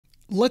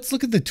Let's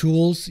look at the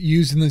tools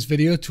used in this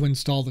video to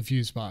install the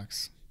fuse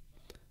box.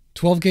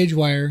 12 gauge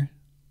wire,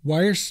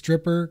 wire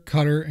stripper,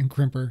 cutter, and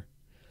crimper,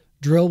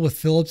 drill with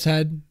Phillips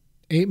head,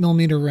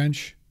 8mm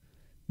wrench,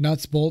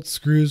 nuts, bolts,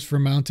 screws for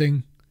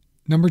mounting,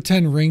 number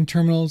 10 ring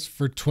terminals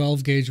for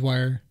 12 gauge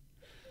wire.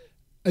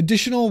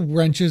 Additional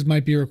wrenches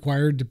might be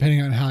required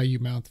depending on how you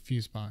mount the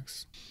fuse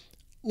box.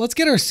 Let's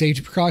get our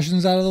safety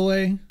precautions out of the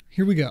way.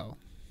 Here we go.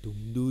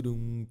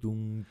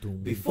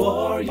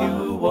 Before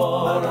you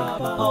walk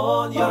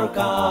on your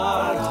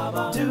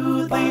car,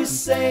 do these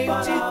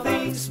safety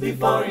things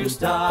before you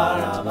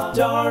start.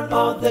 Turn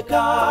on the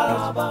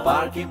car,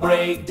 parking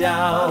brake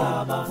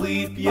down,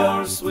 flip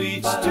your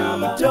switch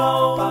to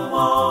don't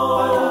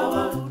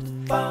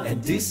mode,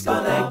 and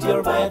disconnect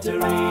your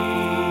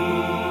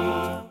battery.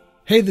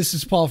 Hey, this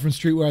is Paul from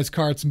Streetwise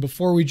Carts, and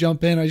before we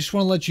jump in, I just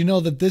want to let you know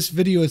that this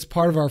video is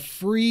part of our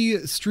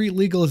free street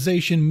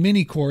legalization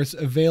mini course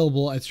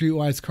available at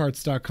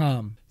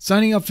streetwisecarts.com.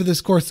 Signing up for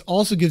this course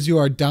also gives you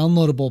our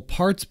downloadable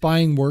parts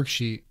buying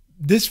worksheet.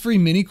 This free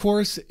mini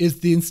course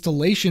is the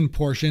installation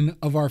portion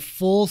of our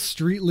full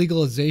street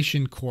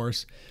legalization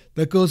course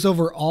that goes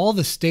over all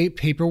the state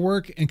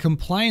paperwork and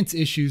compliance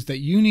issues that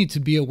you need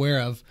to be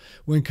aware of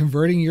when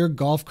converting your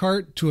golf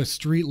cart to a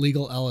street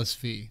legal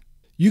LSV.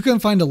 You can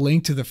find a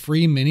link to the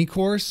free mini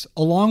course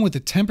along with a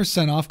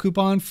 10% off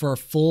coupon for our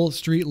full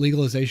street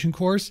legalization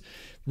course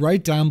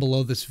right down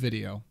below this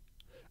video.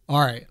 All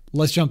right,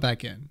 let's jump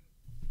back in.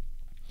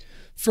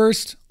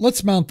 First,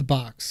 let's mount the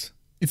box.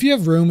 If you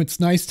have room, it's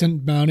nice to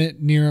mount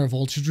it near a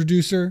voltage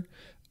reducer.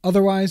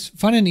 Otherwise,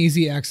 find an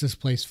easy access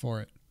place for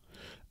it.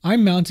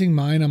 I'm mounting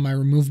mine on my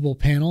removable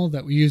panel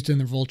that we used in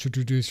the voltage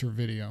reducer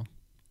video.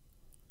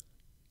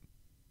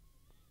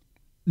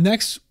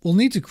 Next, we'll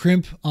need to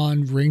crimp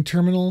on ring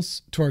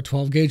terminals to our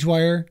 12 gauge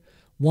wire,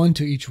 one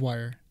to each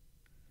wire.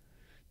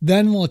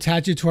 Then we'll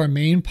attach it to our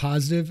main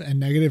positive and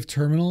negative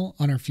terminal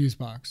on our fuse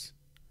box.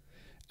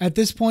 At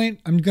this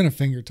point, I'm going to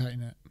finger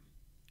tighten it.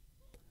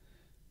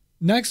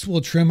 Next,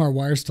 we'll trim our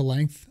wires to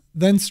length,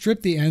 then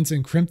strip the ends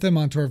and crimp them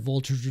onto our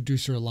voltage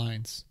reducer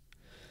lines.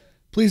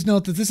 Please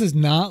note that this is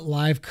not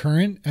live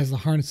current as the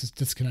harness is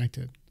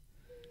disconnected.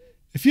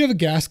 If you have a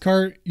gas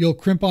cart, you'll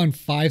crimp on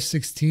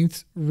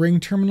 5/16 ring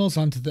terminals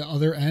onto the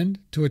other end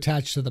to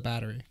attach to the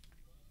battery.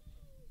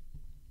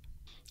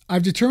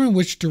 I've determined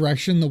which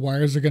direction the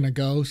wires are going to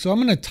go, so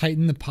I'm going to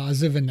tighten the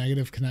positive and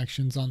negative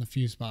connections on the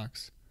fuse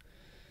box.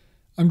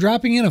 I'm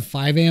dropping in a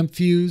 5 amp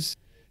fuse.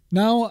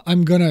 Now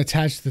I'm going to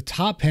attach the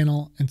top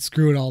panel and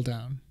screw it all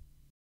down.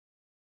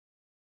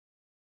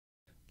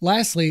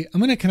 Lastly,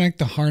 I'm going to connect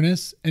the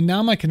harness, and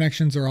now my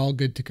connections are all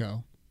good to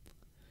go.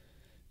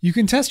 You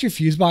can test your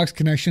fuse box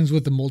connections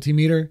with the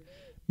multimeter.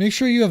 Make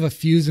sure you have a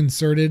fuse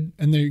inserted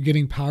and that you're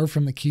getting power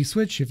from the key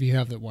switch if you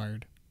have it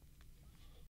wired.